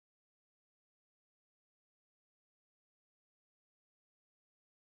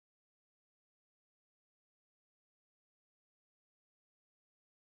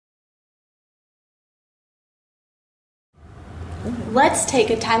Let's take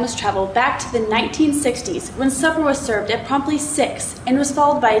a timeless travel back to the 1960s when supper was served at promptly 6 and was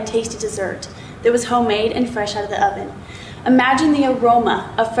followed by a tasty dessert that was homemade and fresh out of the oven. Imagine the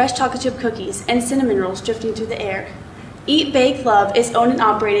aroma of fresh chocolate chip cookies and cinnamon rolls drifting through the air. Eat, Bake, Love is owned and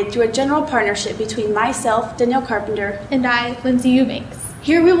operated through a general partnership between myself, Danielle Carpenter, and I, Lindsay Eubanks.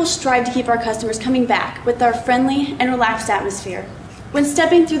 Here we will strive to keep our customers coming back with our friendly and relaxed atmosphere. When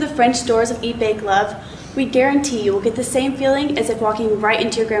stepping through the French doors of Eat, Bake, Love, we guarantee you will get the same feeling as if walking right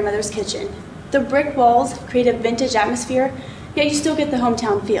into your grandmother's kitchen. The brick walls create a vintage atmosphere, yet you still get the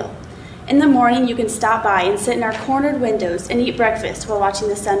hometown feel. In the morning, you can stop by and sit in our cornered windows and eat breakfast while watching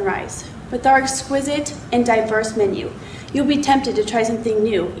the sunrise. With our exquisite and diverse menu, you'll be tempted to try something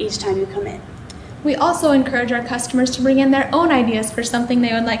new each time you come in. We also encourage our customers to bring in their own ideas for something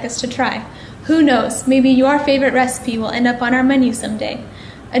they would like us to try. Who knows, maybe your favorite recipe will end up on our menu someday.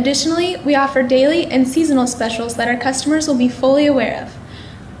 Additionally, we offer daily and seasonal specials that our customers will be fully aware of.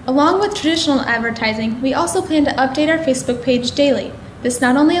 Along with traditional advertising, we also plan to update our Facebook page daily. This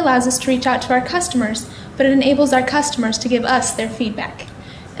not only allows us to reach out to our customers, but it enables our customers to give us their feedback.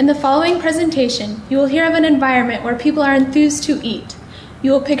 In the following presentation, you will hear of an environment where people are enthused to eat.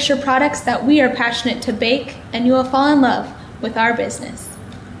 You will picture products that we are passionate to bake, and you will fall in love with our business.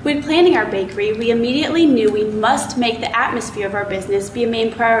 When planning our bakery, we immediately knew we must make the atmosphere of our business be a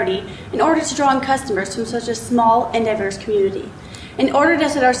main priority in order to draw in customers from such a small and diverse community. In order to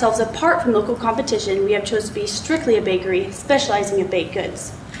set ourselves apart from local competition, we have chosen to be strictly a bakery specializing in baked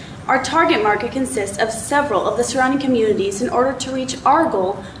goods. Our target market consists of several of the surrounding communities in order to reach our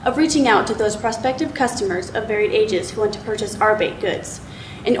goal of reaching out to those prospective customers of varied ages who want to purchase our baked goods.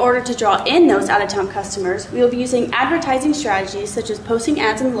 In order to draw in those out-of-town customers, we will be using advertising strategies such as posting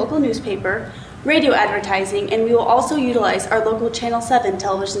ads in the local newspaper, radio advertising, and we will also utilize our local Channel 7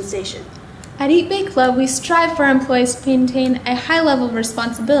 television station. At Eat, Bake, Love, we strive for our employees to maintain a high level of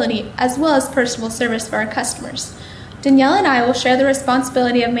responsibility as well as personal service for our customers. Danielle and I will share the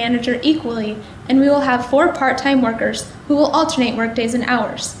responsibility of manager equally, and we will have 4 part-time workers who will alternate workdays and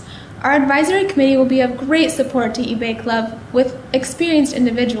hours. Our advisory committee will be of great support to Eat, Bake, Love with experienced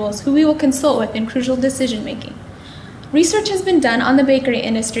individuals who we will consult with in crucial decision-making. Research has been done on the bakery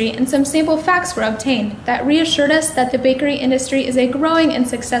industry, and some sample facts were obtained that reassured us that the bakery industry is a growing and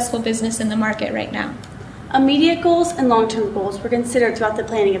successful business in the market right now. Immediate goals and long-term goals were considered throughout the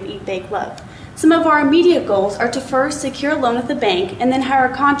planning of Eat, Bake, Love. Some of our immediate goals are to first secure a loan at the bank and then hire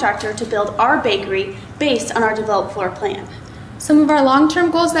a contractor to build our bakery based on our developed floor plan. Some of our long-term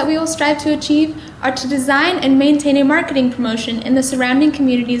goals that we will strive to achieve are to design and maintain a marketing promotion in the surrounding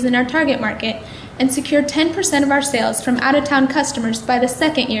communities in our target market and secure 10% of our sales from out-of-town customers by the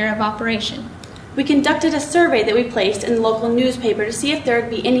 2nd year of operation. We conducted a survey that we placed in the local newspaper to see if there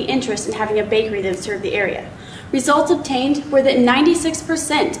would be any interest in having a bakery that would serve the area. Results obtained were that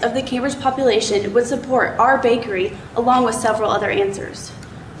 96% of the Cambridge population would support our bakery, along with several other answers.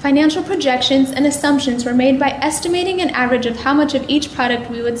 Financial projections and assumptions were made by estimating an average of how much of each product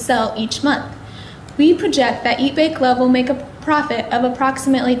we would sell each month. We project that Eat, Bake, Love will make a profit of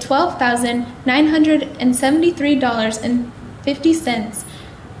approximately $12,973.50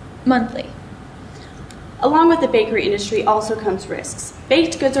 monthly. Along with the bakery industry also comes risks.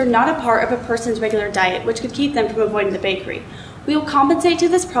 Baked goods are not a part of a person's regular diet, which could keep them from avoiding the bakery. We will compensate to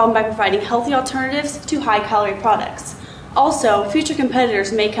this problem by providing healthy alternatives to high-calorie products. Also, future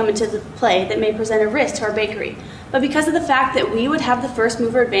competitors may come into play that may present a risk to our bakery. But because of the fact that we would have the first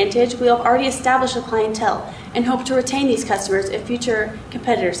mover advantage, we have already established a clientele and hope to retain these customers if future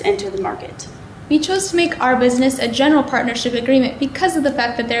competitors enter the market. We chose to make our business a general partnership agreement because of the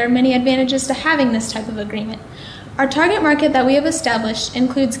fact that there are many advantages to having this type of agreement. Our target market that we have established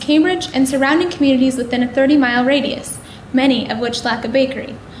includes Cambridge and surrounding communities within a 30-mile radius, many of which lack a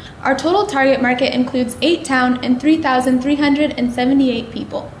bakery. Our total target market includes 8 town and 3,378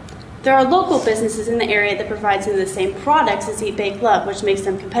 people. There are local businesses in the area that provide some of the same products as Eat, Bake, Love, which makes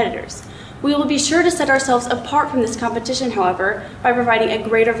them competitors. We will be sure to set ourselves apart from this competition, however, by providing a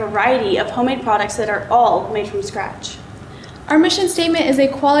greater variety of homemade products that are all made from scratch. Our mission statement is a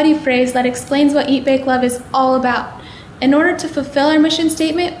quality phrase that explains what Eat, Bake, Love is all about. In order to fulfill our mission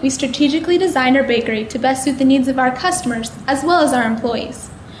statement, we strategically designed our bakery to best suit the needs of our customers as well as our employees.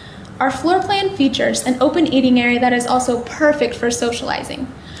 Our floor plan features an open eating area that is also perfect for socializing.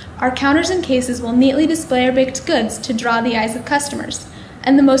 Our counters and cases will neatly display our baked goods to draw the eyes of customers.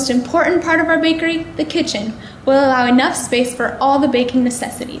 And the most important part of our bakery, the kitchen, will allow enough space for all the baking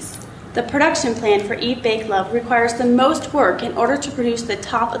necessities. The production plan for Eat, Bake, Love requires the most work in order to produce the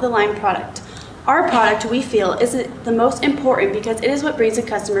top-of-the-line product. Our product, we feel, is the most important because it is what brings the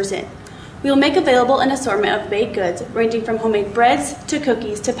customers in. We will make available an assortment of baked goods ranging from homemade breads to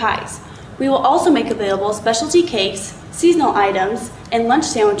cookies to pies. We will also make available specialty cakes, seasonal items, and lunch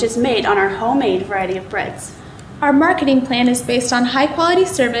sandwiches made on our homemade variety of breads. Our marketing plan is based on high-quality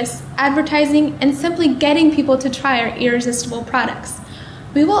service, advertising, and simply getting people to try our irresistible products.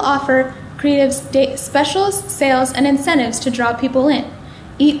 We will offer creative specials, sales, and incentives to draw people in.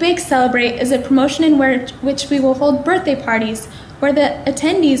 Eat, Bake, Celebrate is a promotion in which we will hold birthday parties where the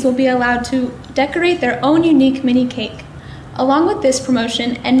attendees will be allowed to decorate their own unique mini cake. Along with this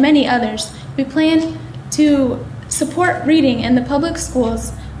promotion and many others, we plan to support reading in the public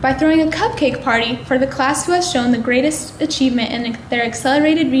schools by throwing a cupcake party for the class who has shown the greatest achievement in their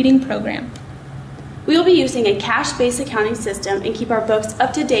accelerated reading program. We will be using a cash-based accounting system and keep our books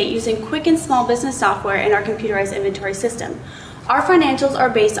up to date using quick and small business software in our computerized inventory system. Our financials are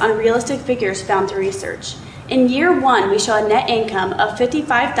based on realistic figures found through research. In year 1, we show a net income of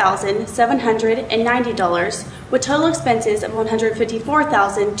 $55,790 with total expenses of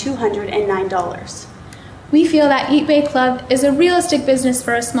 $154,209. We feel that Eat, Bake, Love is a realistic business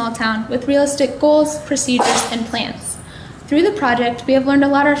for a small town with realistic goals, procedures, and plans. Through the project, we have learned a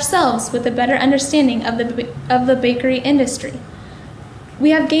lot ourselves with a better understanding of the bakery industry.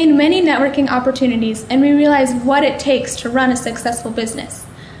 We have gained many networking opportunities, and we realize what it takes to run a successful business.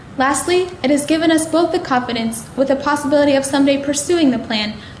 Lastly, it has given us both the confidence with the possibility of someday pursuing the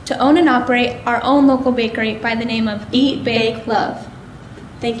plan to own and operate our own local bakery by the name of Eat, Bake, Love.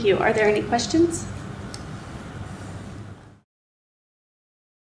 Thank you. Are there any questions?